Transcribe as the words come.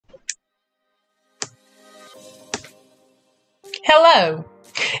Hello,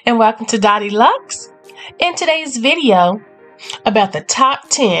 and welcome to Dottie Lux. In today's video, about the top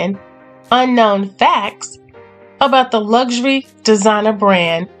 10 unknown facts about the luxury designer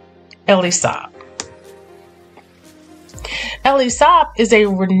brand, Elie Saab. Elie Saab is a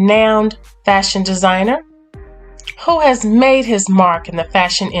renowned fashion designer who has made his mark in the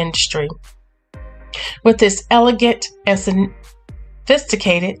fashion industry with his elegant and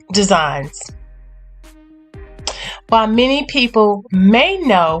sophisticated designs. While many people may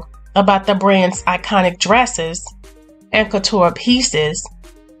know about the brand's iconic dresses and couture pieces,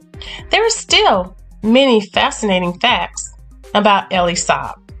 there are still many fascinating facts about Elie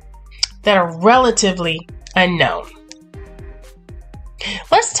Saab that are relatively unknown.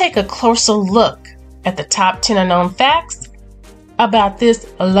 Let's take a closer look at the top 10 unknown facts about this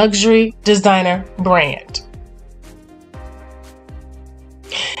luxury designer brand.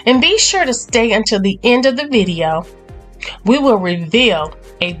 And be sure to stay until the end of the video. We will reveal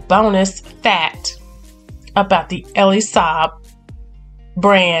a bonus fact about the Elie Saab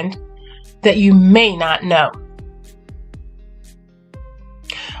brand that you may not know.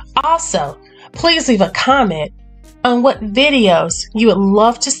 Also, please leave a comment on what videos you would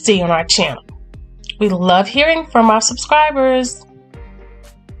love to see on our channel. We love hearing from our subscribers.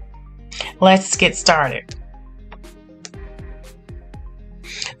 Let's get started.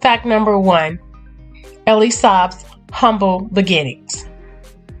 Fact number 1, Elie Saab's humble beginnings.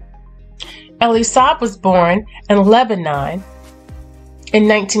 Elie Saab was born in Lebanon in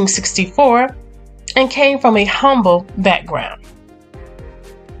 1964 and came from a humble background.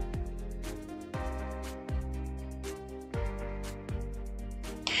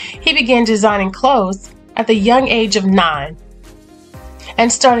 He began designing clothes at the young age of 9 and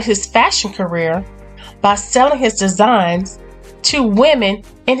started his fashion career by selling his designs to women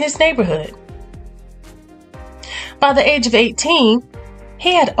in his neighborhood. By the age of 18,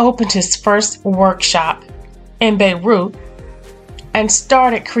 he had opened his first workshop in Beirut and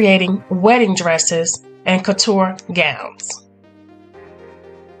started creating wedding dresses and couture gowns.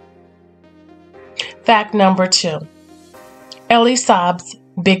 Fact number 2, Elie Saab's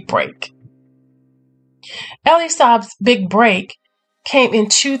big break. Elie Saab's big break came in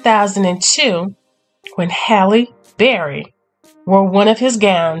 2002 when Halle Berry wore one of his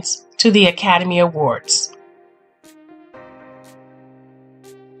gowns to the Academy Awards.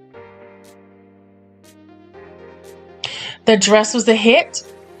 The dress was a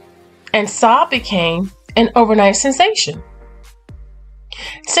hit, and Saab became an overnight sensation.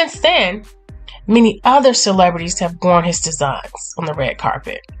 Since then, many other celebrities have worn his designs on the red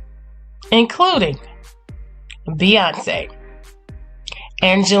carpet, including Beyonce,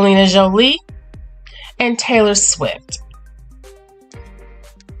 Angelina Jolie, and Taylor Swift.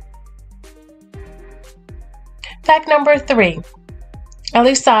 Fact number 3,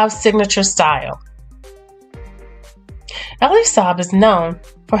 Elie Saab's signature style. Elie Saab is known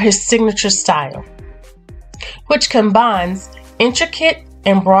for his signature style, which combines intricate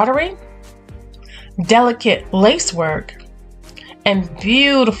embroidery, delicate lacework, and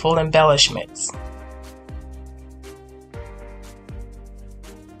beautiful embellishments.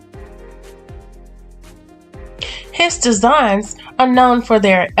 His designs are known for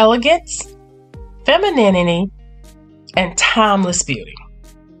their elegance, femininity, and timeless beauty.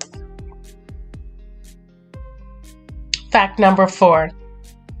 Fact number 4,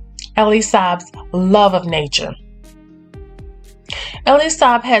 Elie Saab's love of nature. Elie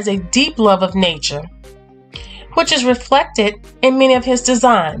Saab has a deep love of nature, which is reflected in many of his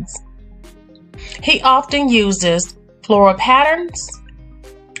designs. He often uses floral patterns,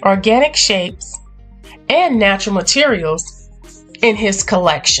 organic shapes, and natural materials in his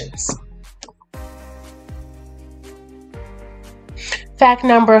collections. Fact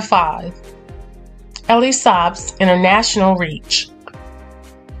number 5, Elie Saab's international reach.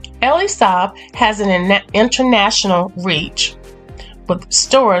 Elie Saab has an international reach with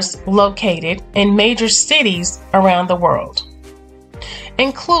stores located in major cities around the world,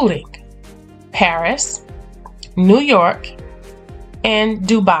 including Paris, New York, and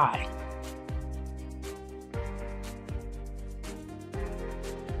Dubai.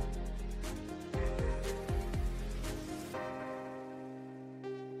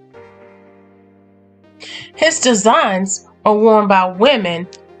 His designs are worn by women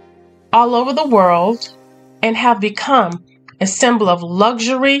all over the world and have become a symbol of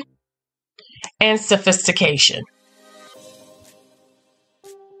luxury and sophistication.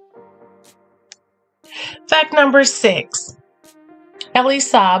 Fact number 6, Elie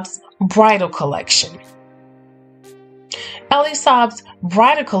Saab's bridal collection. Elie Saab's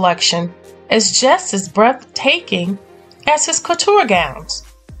bridal collection is just as breathtaking as his couture gowns.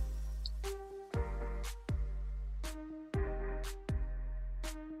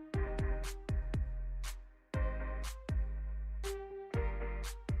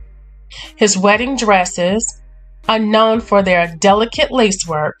 His wedding dresses are known for their delicate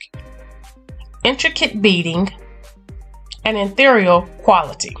lacework, intricate beading, and ethereal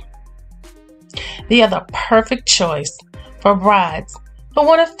quality. They are the perfect choice for brides who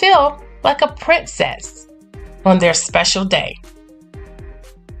want to feel like a princess on their special day.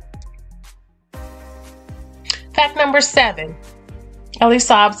 Fact number 7, Elie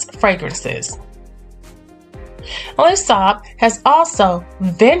Saab's fragrances. Elie Saab has also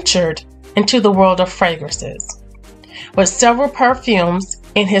ventured into the world of fragrances, with several perfumes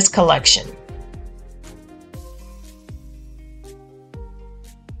in his collection.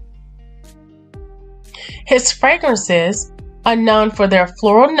 His fragrances are known for their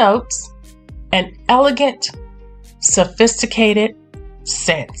floral notes and elegant, sophisticated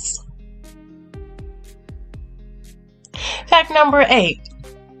scents. Fact number 8,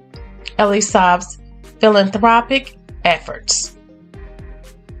 Elie Saab's philanthropic efforts.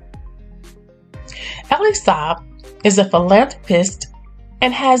 Elie Saab is a philanthropist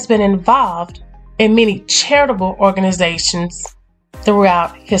and has been involved in many charitable organizations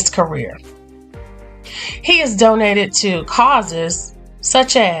throughout his career. He has donated to causes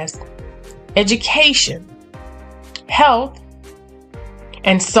such as education, health,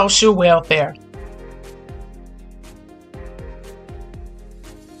 and social welfare.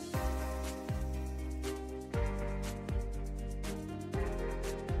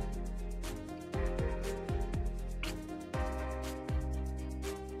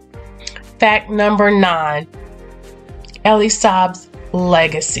 Fact number 9, Elie Saab's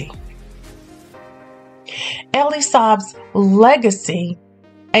legacy. Elie Saab's legacy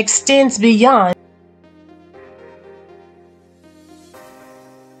extends beyond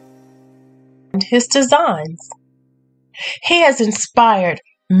his designs. He has inspired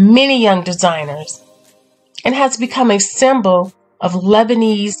many young designers and has become a symbol of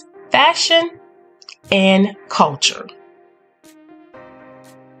Lebanese fashion and culture.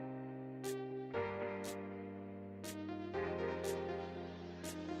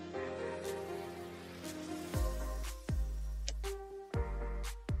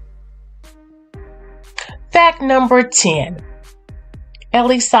 Fact number 10,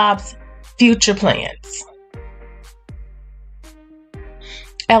 Elie Saab's future plans.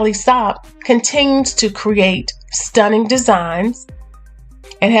 Elie Saab continues to create stunning designs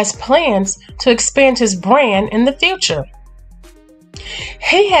and has plans to expand his brand in the future.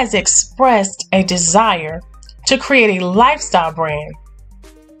 He has expressed a desire to create a lifestyle brand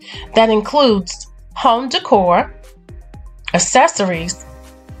that includes home decor, accessories,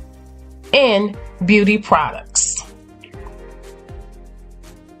 and beauty products.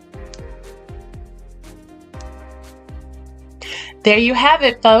 There you have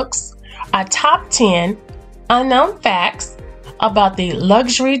it, folks. Our top 10 unknown facts about the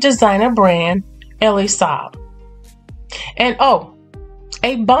luxury designer brand Elie Saab. And oh,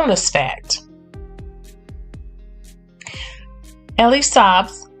 a bonus fact. Elie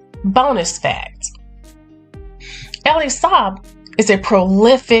Saab's bonus fact. Elie Saab is a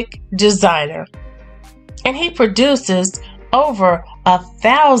prolific designer, and he produces over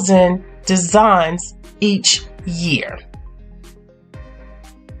 1,000 designs each year.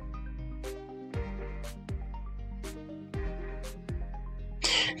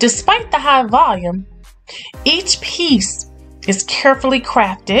 Despite the high volume, each piece is carefully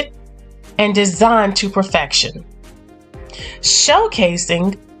crafted and designed to perfection,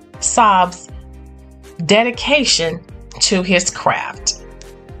 showcasing Saab's dedication to his craft.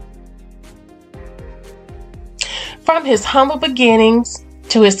 From his humble beginnings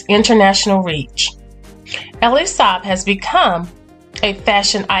to his international reach, Elie Saab has become a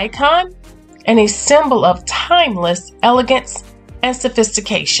fashion icon and a symbol of timeless elegance and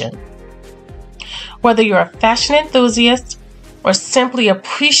sophistication. Whether you're a fashion enthusiast or simply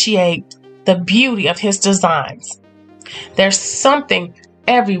appreciate the beauty of his designs, there's something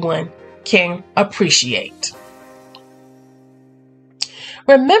everyone can appreciate.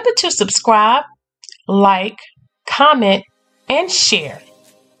 Remember to subscribe, like, comment, and share.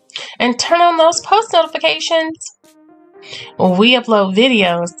 And turn on those post notifications. We upload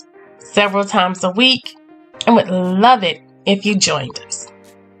videos several times a week and would love it if you joined us.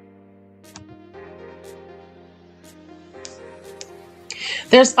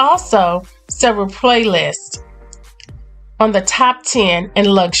 There's also several playlists on the top 10 in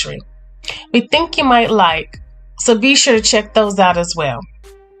luxury we think you might like, so be sure to check those out as well.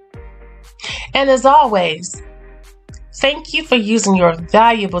 And as always, Thank you for using your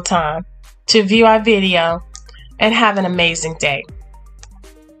valuable time to view our video, and have an amazing day.